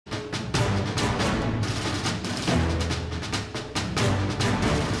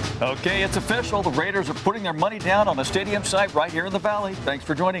Okay, it's official. The Raiders are putting their money down on a stadium site right here in the Valley. Thanks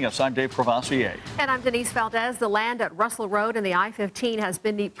for joining us. I'm Dave Provassier. And I'm Denise Valdez. The land at Russell Road and the I-15 has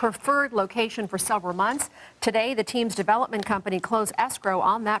been the preferred location for several months. Today, the team's development company closed escrow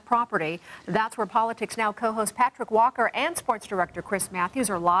on that property. That's where Politics Now co-host Patrick Walker and sports director Chris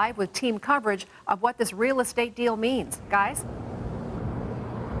Matthews are live with team coverage of what this real estate deal means. Guys?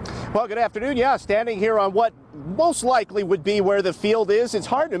 Well, good afternoon. Yeah, standing here on what most likely would be where the field is. It's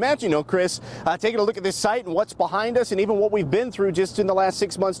hard to imagine, Chris, taking a look at this site and what's behind us and even what we've been through just in the last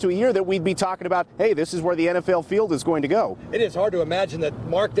 6 months to a year, that we'd be talking about, hey, this is where the NFL field is going to go. It is hard to imagine that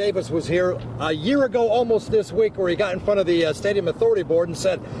Mark Davis was here a year ago almost this week, where he got in front of the Stadium Authority Board and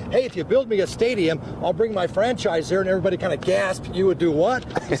said, hey, if you build me a stadium, I'll bring my franchise here. And everybody kind of gasped. You would do what?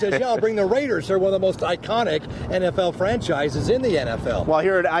 He says, yeah, I'll bring the Raiders. They're one of the most iconic NFL franchises in the NFL. Well,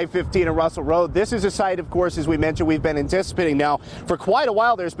 here at I-15 and Russell Road, this is a site, of course, as we mentioned, we've been anticipating now for quite a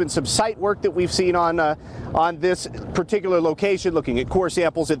while. There's been some site work that we've seen on this particular location, looking at core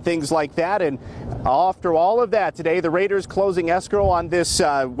samples and things like that. And after all of that, today the Raiders closing escrow on this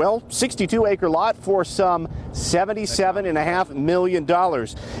 62-acre lot for some $77.5 million.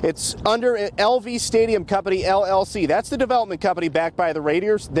 It's under LV Stadium Company LLC. That's the development company backed by the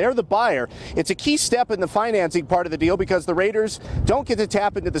Raiders. They're the buyer. It's a key step in the financing part of the deal because the Raiders don't get to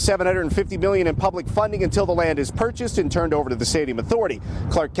tap into the $750 million in public funding until the land is purchased and turned over to the Stadium Authority.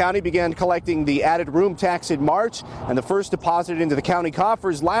 Clark County began collecting the added room tax in March, and the first deposit into the county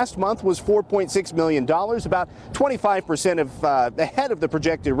coffers last month was $4.6 million, about 25% ahead of the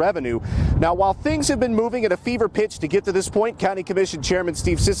projected revenue. Now, while things have been moving at a fever pitch to get to this point, County Commission Chairman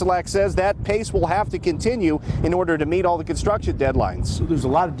Steve Sisolak says that pace will have to continue in order to meet all the construction deadlines. So there's a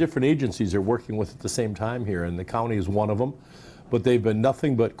lot of different agencies they're working with at the same time here, and the county is one of them. But they've been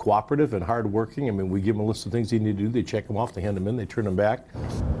nothing but cooperative and hardworking. I mean, we give them a list of things they need to do. They check them off, they hand them in, they turn them back.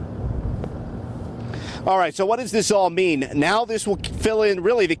 All right, so what does this all mean? Now this will fill in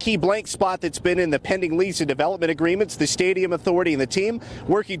really the key blank spot that's been in the pending lease and development agreements. The Stadium Authority and the team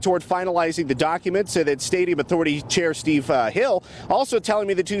working toward finalizing the documents, and that Stadium Authority Chair Steve Hill also telling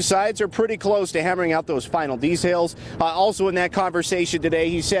me the two sides are pretty close to hammering out those final details. Also in that conversation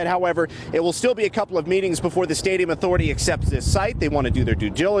today, he said, however, it will still be a couple of meetings before the Stadium Authority accepts this site. They want to do their due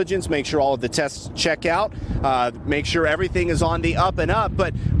diligence, make sure all of the tests check out, make sure everything is on the up and up.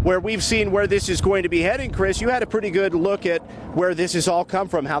 But where we've seen where this is going to be heading, Chris, you had a pretty good look at where this has all come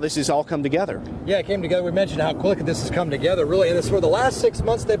from, how this has all come together. Yeah, it came together. We mentioned how quick this has come together, really. And it's for the last 6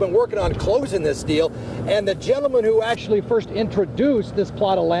 months they've been working on closing this deal. And the gentleman who actually first introduced this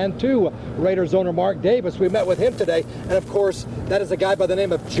plot of land to Raiders owner Mark Davis, we met with him today. And, of course, that is a guy by the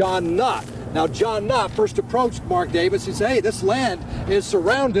name of John Nutt. Now, John Nutt first approached Mark Davis. He said, hey, this land is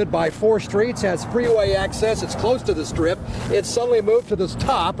surrounded by 4 streets, has freeway access, it's close to the Strip. It suddenly moved to the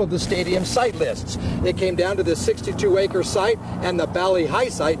top of the stadium site lists. It came down to this 62-acre site and the Valley High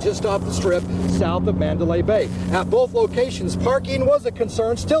site just off the Strip south of Mandalay Bay. At both locations, parking was a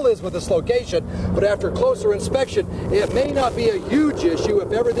concern, still is with this location, but after closer inspection, it may not be a huge issue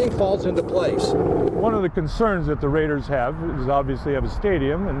if everything falls into place. One of the concerns that the Raiders have is obviously have a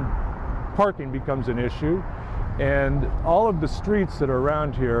stadium, and parking becomes an issue, and all of the streets that are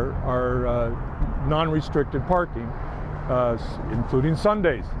around here are non-restricted parking, including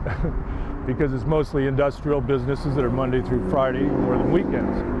Sundays, because it's mostly industrial businesses that are Monday through Friday more than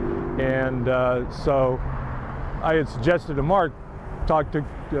weekends. And so I had suggested to Mark, talk to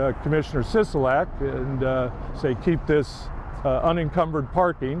Commissioner Sisolak and say keep this unencumbered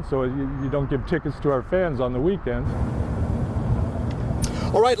parking so you don't give tickets to our fans on the weekends.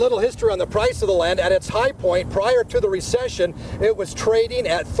 All right, little history on the price of the land. At its high point prior to the recession, it was trading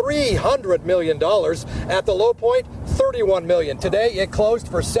at $300 million. At the low point, $31 million. Today, it closed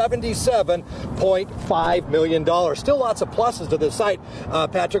for $77.5 million. Still lots of pluses to this site,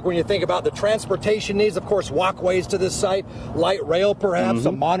 Patrick, when you think about the transportation needs. Of course, walkways to this site, light rail perhaps,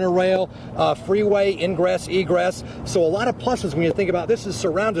 a monorail, freeway, ingress, egress. So a lot of pluses when you think about this is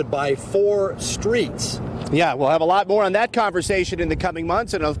surrounded by 4 streets. Yeah, we'll have a lot more on that conversation in the coming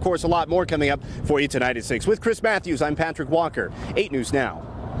months, and of course a lot more coming up for you tonight at 6. With Chris Matthews, I'm Patrick Walker, 8 News Now.